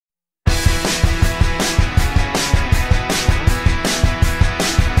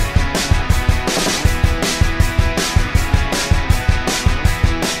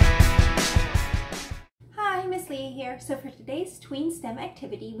tween-stem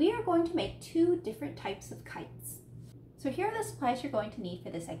activity, we are going to make 2 different types of kites. So here are the supplies you're going to need for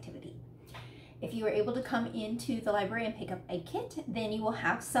this activity. If you were able to come into the library and pick up a kit, then you will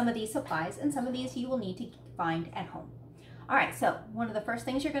have some of these supplies, and some of these you will need to find at home. All right, so one of the first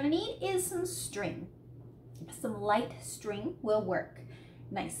things you're going to need is some string. Some light string will work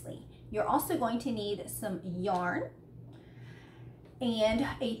nicely. You're also going to need some yarn and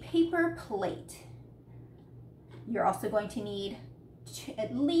a paper plate. You're also going to need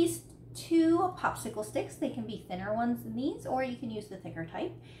at least 2 popsicle sticks. They can be thinner ones than these, or you can use the thicker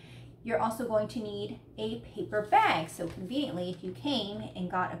type. You're also going to need a paper bag. So conveniently, if you came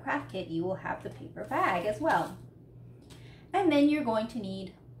and got a craft kit, you will have the paper bag as well. And then you're going to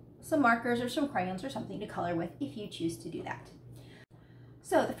need some markers or some crayons or something to color with if you choose to do that.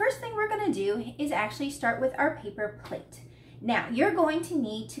 So the first thing we're going to do is actually start with our paper plate. Now you're going to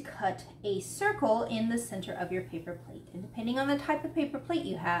need to cut a circle in the center of your paper plate, and depending on the type of paper plate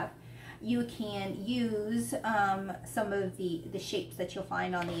you have, you can use some of the shapes that you'll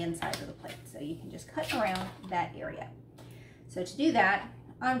find on the inside of the plate. So you can just cut around that area. So to do that,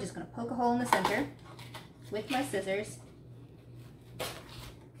 I'm just going to poke a hole in the center with my scissors,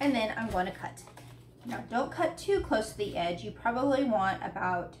 and then I'm going to cut. Now don't cut too close to the edge. You probably want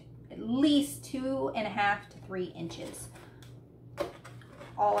about at least 2.5 to 3 inches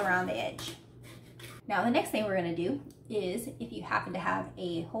all around the edge. Now the next thing we're going to do is, if you happen to have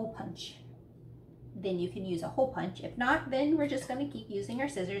a hole punch, then you can use a hole punch. If not, then we're just going to keep using our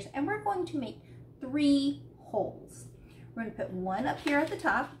scissors, and we're going to make 3 holes. We're going to put 1 up here at the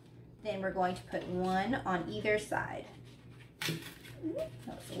top, then we're going to put 1 on either side.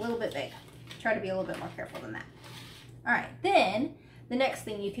 That's a little bit big. Try to be a little bit more careful than that. All right, then the next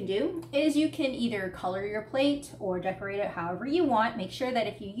thing you can do is you can either color your plate or decorate it however you want. Make sure that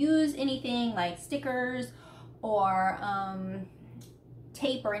if you use anything like stickers or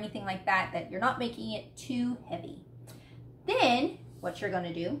tape or anything like that, that you're not making it too heavy. Then what you're going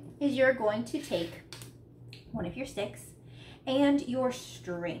to do is you're going to take one of your sticks and your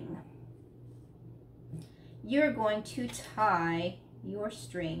string. You're going to tie your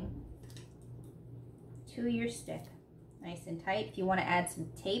string to your stick nice and tight. If you want to add some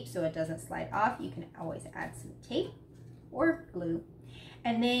tape so it doesn't slide off, you can always add some tape or glue.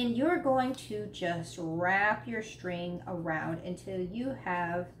 And then you're going to just wrap your string around until you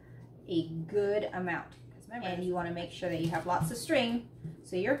have a good amount. And you want to make sure that you have lots of string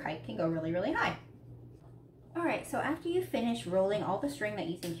so your kite can go really, really high. All right, so after you finish rolling all the string that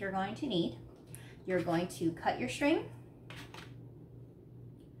you think you're going to need, you're going to cut your string,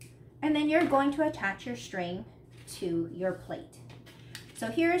 and then you're going to attach your string to your plate. So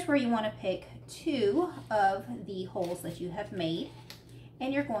here's where you want to pick 2 of the holes that you have made,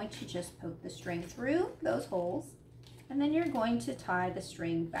 and you're going to just poke the string through those holes, and then you're going to tie the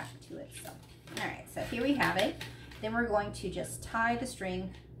string back to itself. All right, so here we have it. Then we're going to just tie the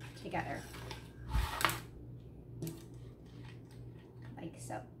string together like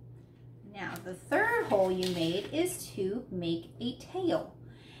so. Now the third hole you made is to make a tail,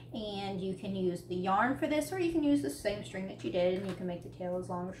 and you can use the yarn for this, or you can use the same string that you did, and you can make the tail as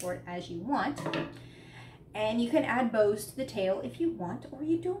long or short as you want. And you can add bows to the tail if you want, or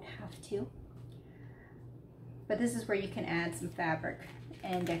you don't have to. But this is where you can add some fabric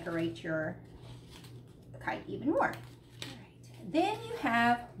and decorate your kite even more. All right. Then you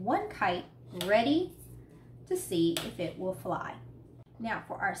have 1 kite ready to see if it will fly. Now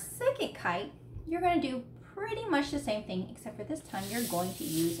for our second kite, you're going to do pretty much the same thing, except for this time you're going to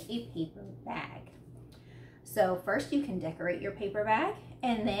use a paper bag. So first you can decorate your paper bag,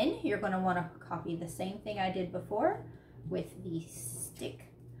 and then you're going to want to copy the same thing I did before with the stick.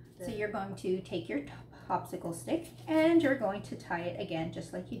 So you're going to take your popsicle stick and you're going to tie it again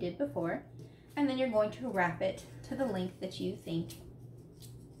just like you did before, and then you're going to wrap it to the length that you think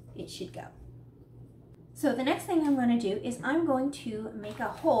it should go. So the next thing I'm going to do is I'm going to make a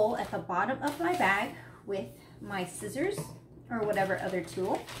hole at the bottom of my bag with my scissors or whatever other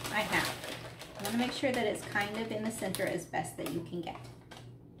tool I have. I want to make sure that it's kind of in the center as best that you can get.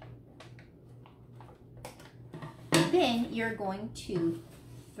 Then you're going to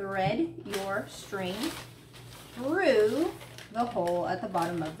thread your string through the hole at the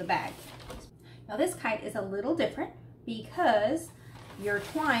bottom of the bag. Now this kite is a little different because your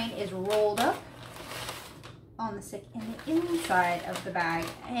twine is rolled up on the stick in the inside of the bag,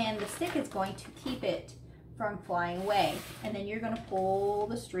 and the stick is going to keep it from flying away. And then you're going to pull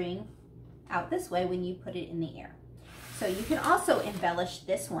the string out this way when you put it in the air. So you can also embellish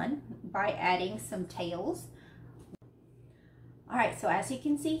this one by adding some tails. All right, so as you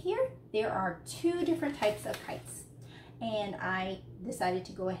can see here, there are 2 different types of kites. and I decided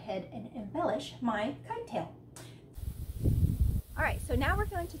to go ahead and embellish my kite tail. All right, so now we're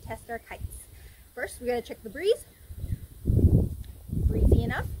going to test our kites. First, we're going to check the breeze. Breezy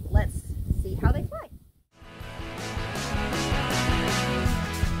enough. Let's see how they fly.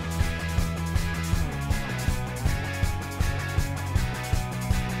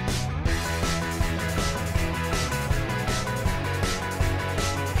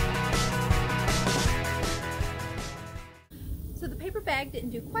 So the paper bag didn't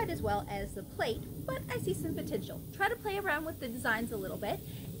do quite as well as the plate, but I see some potential. Try to play around with the designs a little bit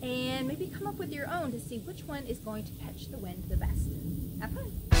and maybe come up with your own to see which one is going to catch the wind the best. Have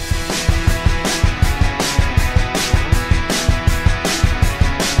fun!